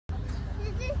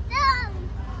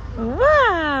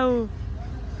Waouh!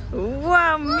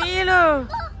 Waouh, Milo!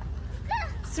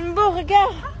 Simbo,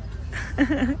 regarde!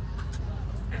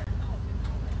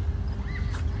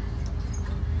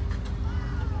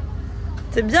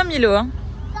 C'est bien Milo, hein?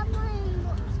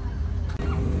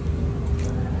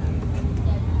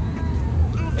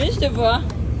 Oui, je te vois.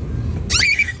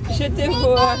 Je te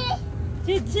vois.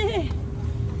 Titi.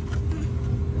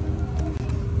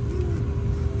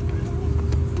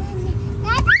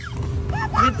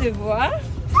 Je te vois.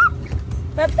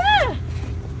 Papa.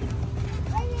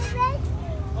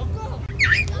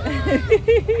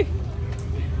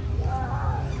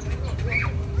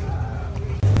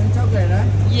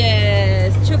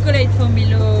 Yes, chocolate for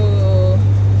Milo.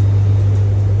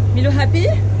 Milo happy?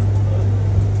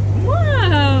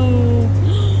 Wow!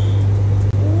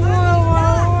 Wow,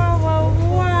 wow, wow,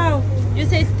 wow! You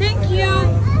say thank you.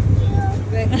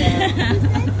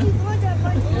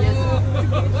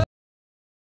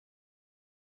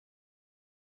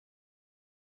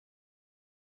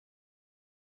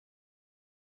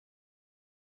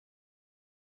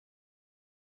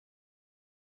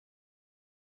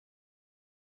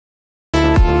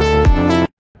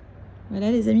 Voilà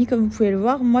les amis, comme vous pouvez le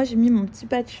voir, moi j'ai mis mon petit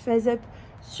patch Phase Up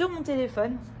sur mon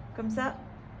téléphone. Comme ça,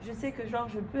 je sais que genre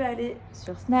je peux aller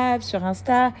sur Snap, sur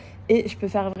Insta et je peux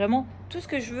faire vraiment tout ce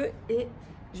que je veux et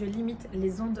je limite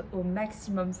les ondes au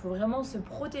maximum. Il faut vraiment se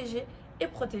protéger et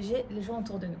protéger les gens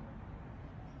autour de nous.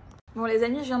 Bon les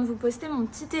amis, je viens de vous poster mon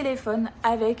petit téléphone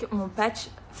avec mon patch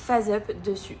Phase Up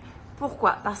dessus.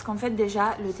 Pourquoi? Parce qu'en fait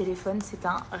déjà le téléphone c'est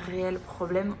un réel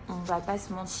problème, on va pas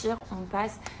se mentir, on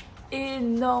passe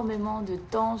énormément de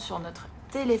temps sur notre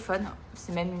téléphone,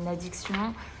 c'est même une addiction.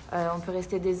 On peut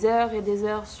rester des heures et des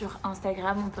heures sur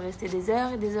Instagram, on peut rester des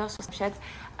heures et des heures sur Snapchat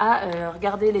à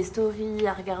regarder les stories,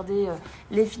 à regarder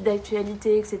les feeds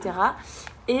d'actualité, etc.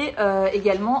 Et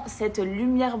également cette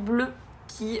lumière bleue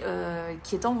qui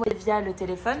est envoyée via le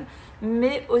téléphone,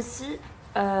 mais aussi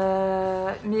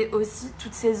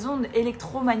toutes ces ondes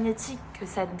électromagnétiques que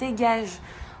ça dégage.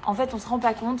 En fait, on ne se rend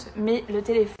pas compte, mais le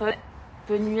téléphone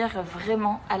peut nuire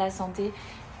vraiment à la santé.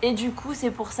 Et du coup,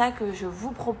 c'est pour ça que je vous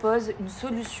propose une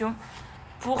solution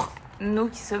pour nous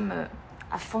qui sommes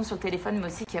à fond sur le téléphone, mais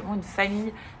aussi qui avons une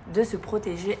famille, de se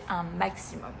protéger un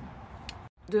maximum.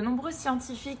 De nombreux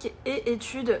scientifiques et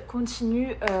études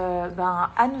continuent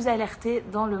à nous alerter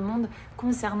dans le monde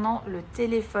concernant le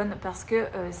téléphone, parce que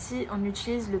si on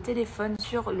utilise le téléphone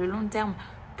sur le long terme,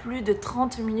 plus de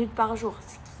 30 minutes par jour,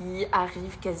 ce qui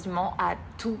arrive quasiment à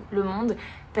tout le monde.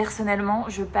 Personnellement,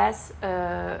 je passe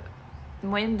une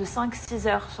moyenne de 5-6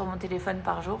 heures sur mon téléphone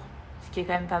par jour, ce qui est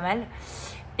quand même pas mal.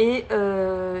 Et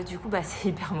du coup, c'est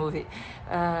hyper mauvais.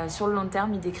 Sur le long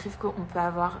terme, ils décrivent qu'on peut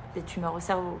avoir des tumeurs au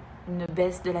cerveau, une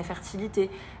baisse de la fertilité,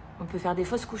 on peut faire des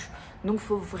fausses couches. Donc, il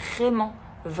faut vraiment,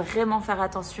 vraiment faire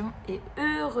attention. Et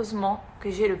heureusement que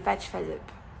j'ai le patch Phase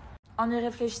Up. En y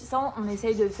réfléchissant, on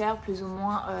essaye de faire plus ou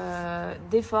moins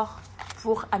d'efforts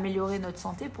pour améliorer notre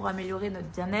santé, pour améliorer notre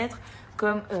bien-être,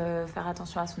 comme faire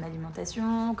attention à son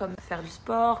alimentation, comme faire du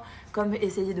sport, comme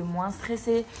essayer de moins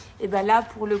stresser. Et bien là,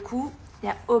 pour le coup, il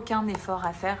n'y a aucun effort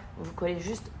à faire. Vous collez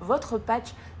juste votre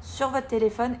patch sur votre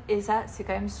téléphone et ça, c'est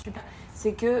quand même super.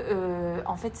 C'est que,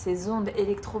 en fait, ces ondes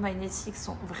électromagnétiques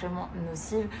sont vraiment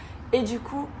nocives. Et du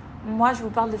coup, moi, je vous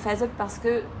parle de Phase Up parce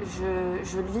que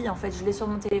je le vis, en fait, je l'ai sur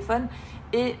mon téléphone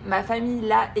et ma famille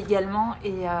l'a également.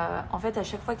 Et en fait, à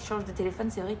chaque fois qu'ils changent de téléphone,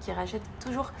 c'est vrai qu'ils rachètent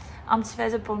toujours un petit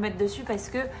Phase Up pour le mettre dessus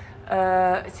parce que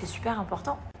c'est super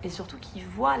important. Et surtout qu'ils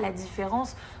voient la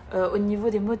différence au niveau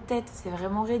des maux de tête, c'est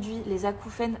vraiment réduit. Les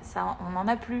acouphènes, ça, on n'en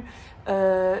a plus.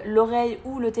 L'oreille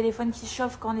ou le téléphone qui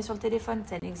chauffe quand on est sur le téléphone,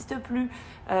 ça n'existe plus.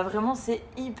 Vraiment, c'est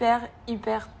hyper,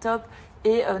 hyper top.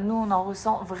 Et nous, on en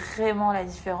ressent vraiment la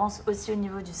différence aussi au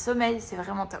niveau du sommeil, c'est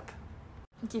vraiment top.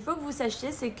 Donc, il faut que vous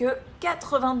sachiez, c'est que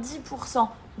 90%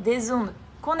 des ondes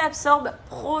qu'on absorbe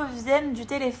proviennent du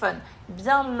téléphone.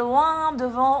 Bien loin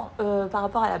devant par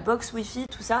rapport à la box Wi-Fi,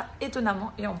 tout ça,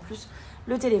 étonnamment. Et en plus,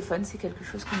 le téléphone, c'est quelque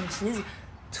chose qu'on utilise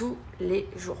tous les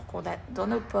jours, qu'on a dans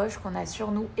nos poches, qu'on a sur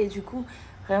nous. Et du coup,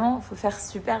 vraiment, il faut faire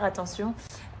super attention.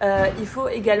 Il faut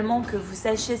également que vous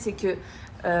sachiez, c'est que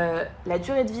la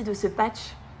durée de vie de ce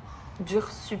patch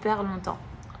dure super longtemps.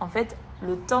 En fait,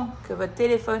 le temps que votre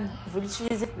téléphone, vous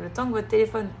l'utilisez, le temps que votre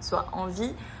téléphone soit en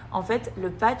vie, en fait,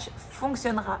 le patch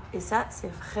fonctionnera. Et ça,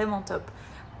 c'est vraiment top.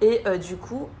 Et du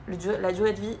coup, la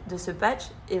durée de vie de ce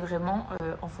patch est vraiment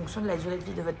en fonction de la durée de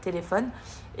vie de votre téléphone.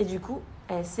 Et du coup,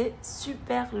 c'est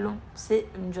super long. C'est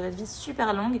une durée de vie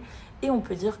super longue. Et on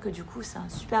peut dire que du coup, c'est un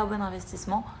super bon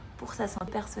investissement pour sa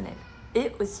santé personnelle.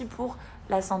 Et aussi pour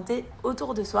la santé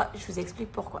autour de soi. Je vous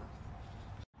explique pourquoi.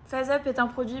 Phase Up est un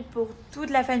produit pour toute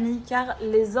la famille car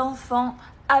les enfants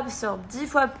absorbent 10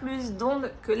 fois plus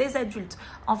d'ondes que les adultes.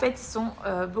 En fait, ils sont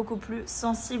beaucoup plus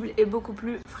sensibles et beaucoup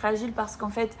plus fragiles parce qu'en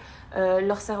fait,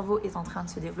 leur cerveau est en train de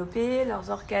se développer, leurs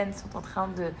organes sont en train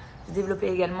de se développer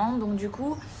également. Donc du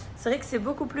coup, c'est vrai que c'est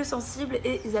beaucoup plus sensible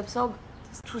et ils absorbent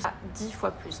tout ça 10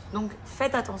 fois plus. Donc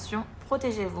faites attention,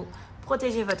 protégez-vous,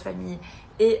 protégez votre famille.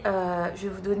 Et je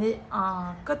vais vous donner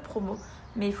un code promo.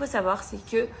 Mais il faut savoir, c'est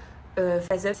que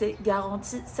Phase Up, c'est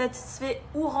garanti satisfait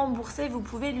ou remboursé. Vous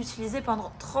pouvez l'utiliser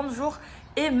pendant 30 jours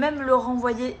et même le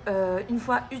renvoyer une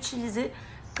fois utilisé.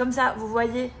 Comme ça, vous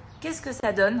voyez qu'est-ce que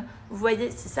ça donne. Vous voyez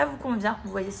si ça vous convient.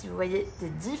 Vous voyez si vous voyez des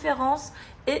différences.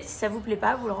 Et si ça ne vous plaît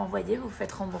pas, vous le renvoyez, vous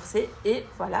faites rembourser. Et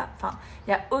voilà, enfin,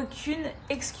 il n'y a aucune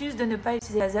excuse de ne pas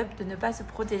utiliser Phase Up, de ne pas se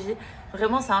protéger.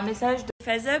 Vraiment, c'est un message de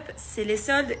Phase Up, c'est les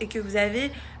soldes et que vous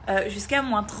avez jusqu'à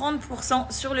moins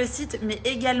 30% sur le site, mais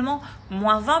également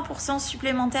moins 20%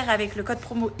 supplémentaire avec le code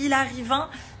promo ILARI20.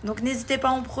 Donc n'hésitez pas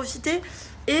à en profiter.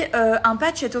 Et un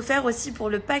patch est offert aussi pour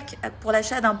le pack, pour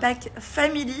l'achat d'un pack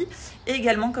Family. Et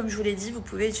également, comme je vous l'ai dit, vous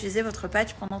pouvez utiliser votre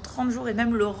patch pendant 30 jours et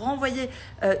même le renvoyer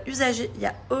usagé. Il n'y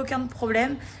a aucun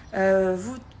problème.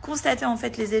 Vous constatez en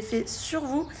fait les effets sur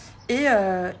vous. Et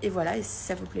voilà, et si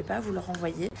ça ne vous plaît pas, vous le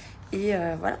renvoyez. Et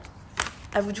voilà,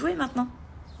 à vous de jouer maintenant.